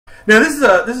Now, this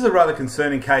is a rather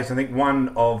concerning case. I think one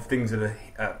of things that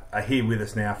are here with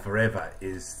us now forever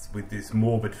is with this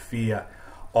morbid fear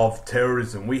of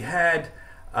terrorism. We had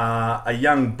a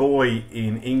young boy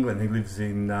in England who lives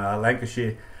in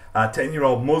Lancashire, a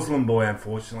 10-year-old Muslim boy,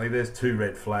 unfortunately. There's two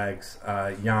red flags,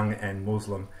 young and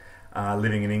Muslim,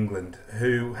 living in England,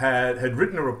 who had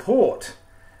written a report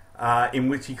in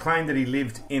which he claimed that he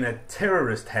lived in a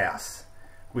terrorist house,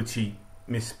 which he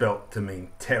misspelt to mean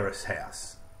terrace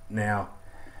house. Now,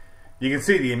 you can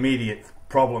see the immediate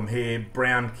problem here.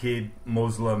 Brown kid,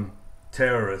 Muslim,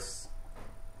 terrorists,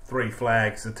 three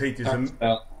flags. The teachers... Can't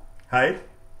spell. Hey?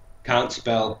 Can't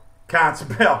spell. Can't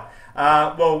spell.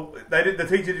 Well, the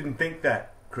teacher didn't think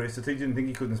that, Chris. The teacher didn't think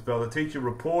he couldn't spell. The teacher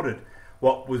reported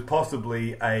what was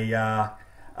possibly a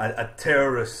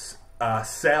terrorist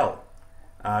cell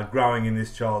growing in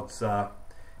this child's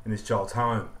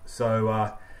home.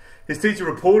 So his teacher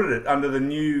reported it under the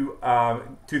new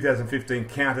 2015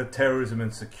 Counter-Terrorism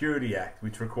and Security Act,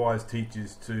 which requires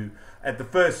teachers to, at the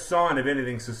first sign of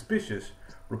anything suspicious,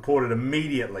 report it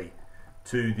immediately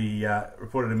to the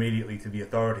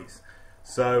authorities.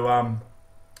 So,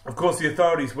 of course, the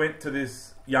authorities went to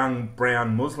this young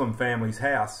brown Muslim family's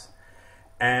house,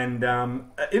 and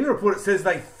in the report it says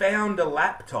they found a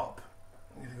laptop.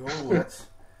 You think, oh,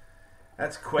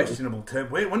 that's questionable term.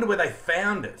 Wonder where they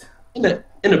found it.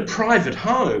 In a private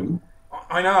home.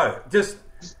 I know. Just,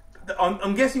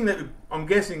 I'm guessing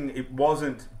it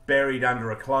wasn't buried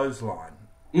under a clothesline.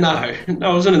 No, it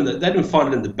wasn't they didn't find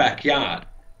it in the backyard.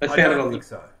 They found it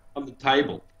on the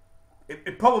table.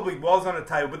 It probably was on a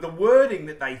table, but the wording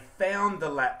that they found the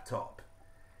laptop,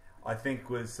 I think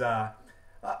was, I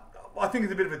think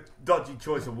it's a bit of a dodgy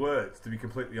choice of words, to be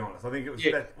completely honest. I think it was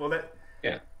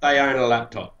they own a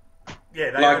laptop.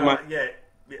 Yeah,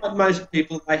 like most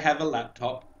people, they have a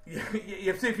laptop. Yeah,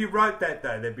 see, if you wrote that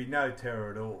though, there'd be no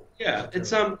terror at all. Yeah, it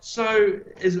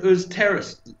was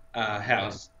terraced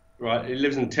house, right? He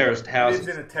lives in terraced houses. He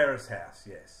lives in a terrace house,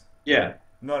 yes. Yeah.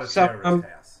 Not a terrorist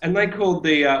house. And they called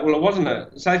the, it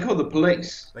wasn't so they called the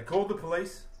police. They called the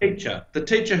police? The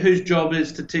teacher whose job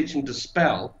is to teach him to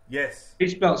spell. Yes. He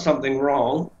spelt something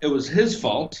wrong. It was his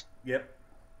fault. Yep.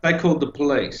 They called the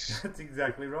police. That's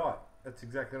exactly right.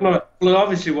 Well, it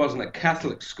obviously wasn't a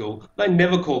Catholic school. They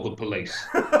never called the police.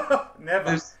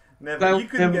 Never. You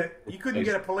couldn't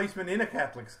get a policeman in a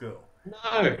Catholic school.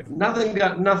 No,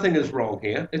 nothing is wrong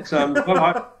here. It's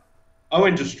I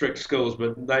went to strict schools,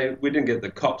 but we didn't get the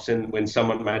cops in when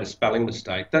someone made a spelling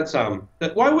mistake. That's why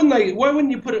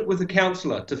wouldn't you put it with a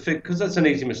counsellor because that's an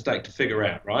easy mistake to figure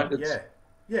out, right?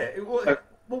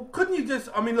 Well, couldn't you just?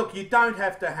 I mean, look, you don't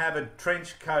have to have a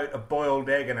trench coat, a boiled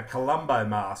egg, and a Columbo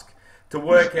mask to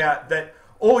work out that.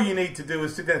 All you need to do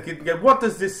is sit down and go, what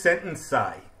does this sentence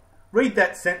say? Read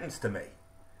that sentence to me.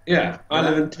 Yeah, I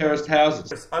live in terraced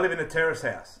houses. I live in a terrace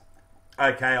house.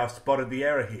 Okay, I've spotted the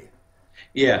error here.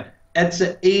 Yeah. It's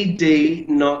an ED,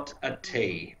 not a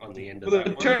T on the end of that.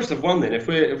 The terrorists have won then. If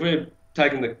we're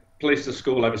taking the police to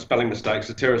school over spelling mistakes,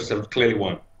 the terrorists have clearly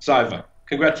won. It's over.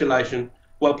 Congratulations.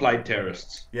 Well played,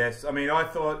 terrorists. Yes, I mean, I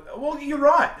thought, well, you're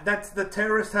right. That's the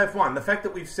terrorists have won. The fact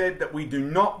that we've said that we do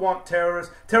not want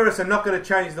terrorists are not going to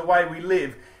change the way we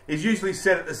live, is usually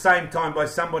said at the same time by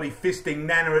somebody fisting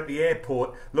Nana at the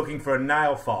airport looking for a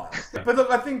nail file. But look,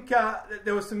 I think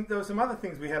there were some other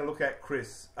things we had a look at,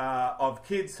 Chris, of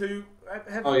kids who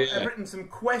have written some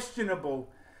questionable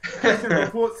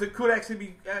reports that could actually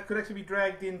be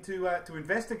dragged in to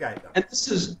investigate them. And this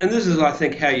is I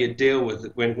think how you deal with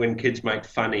it when kids make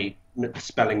funny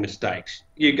spelling mistakes.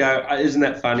 You go, isn't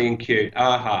that funny and cute?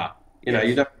 Aha!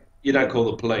 You don't call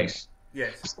the police.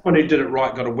 Yes. Someone who did it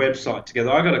right got a website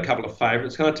together. I got a couple of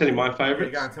favourites. Can I tell you my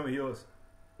favourites? Yeah, go and tell me yours.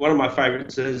 One of my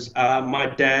favourites is my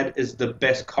dad is the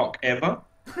best cock ever.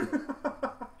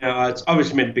 Now, it's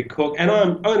obviously meant to be cook, and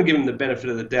I'm going to give him the benefit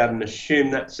of the doubt and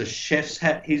assume that's a chef's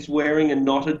hat he's wearing and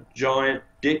not a giant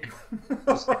dick.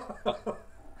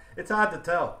 It's hard to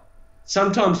tell.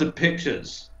 Sometimes the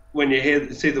pictures, when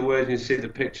you see the words and you see the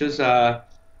pictures, I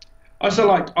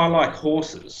like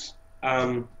horses.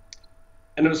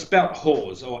 And it was spelt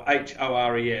Hores, or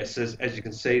H-O-R-E-S, as you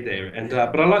can see there. And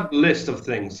but I like the list of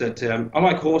things that I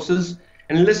like horses,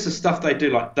 and a list of stuff they do.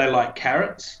 Like they like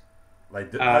carrots.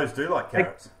 Those do like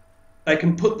carrots. They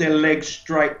can put their legs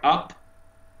straight up.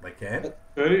 They can. That's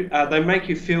true. They make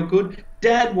you feel good.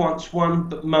 Dad wants one,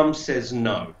 but Mum says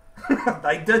no.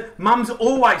 They do. Mums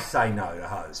always say no to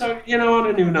hose. So I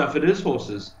don't even know if it is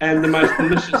horses. And the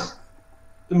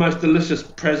most delicious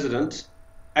president,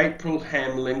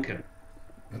 Abraham Lincoln.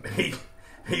 He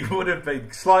would have been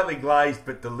slightly glazed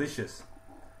but delicious.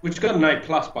 Which got an A+,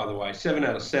 by the way, 7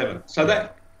 out of 7. So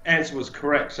answer was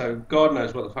correct, so God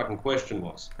knows what the fucking question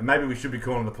was. And maybe we should be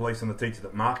calling the police on the teacher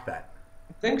that marked that.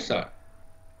 I think so.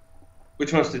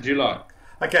 Which ones did you like?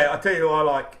 Okay, I'll tell you who I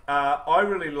like. I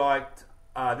really liked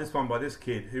this one by this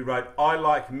kid who wrote, I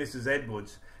like Mrs.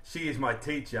 Edwards. She is my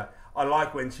teacher. I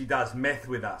like when she does meth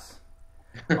with us.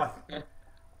 I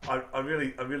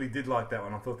really did like that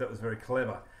one. I thought that was very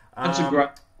clever. That's a great...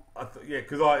 Yeah,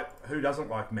 because who doesn't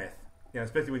like meth? You know,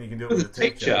 especially when you can do it with a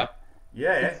teacher.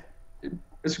 Yeah.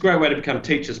 It's a great way to become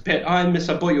teacher's pet. Hi, miss,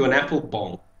 I bought you an apple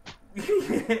bong.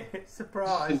 Yeah,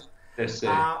 surprise.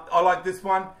 I like this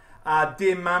one.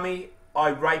 Dear Mummy, I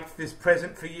raped this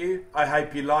present for you. I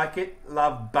hope you like it.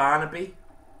 Love, Barnaby.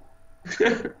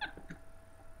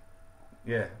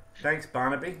 Yeah. Thanks,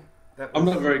 Barnaby. I'm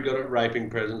not very good at raping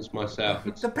presents myself.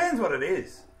 It depends what it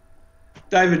is.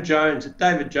 David Jones,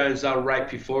 they'll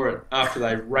rape you for it after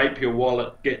they rape your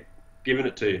wallet, giving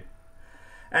it to you.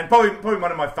 And probably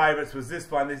one of my favourites was this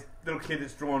one. This little kid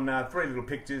that's drawn 3 little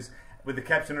pictures with the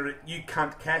caption on it, "You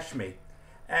can't cash me."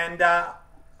 And I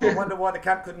wonder why the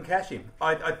cunt couldn't cash him.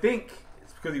 I think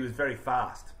it's because he was very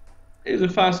fast. He was a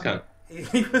fast cunt.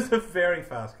 He was a very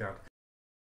fast cunt.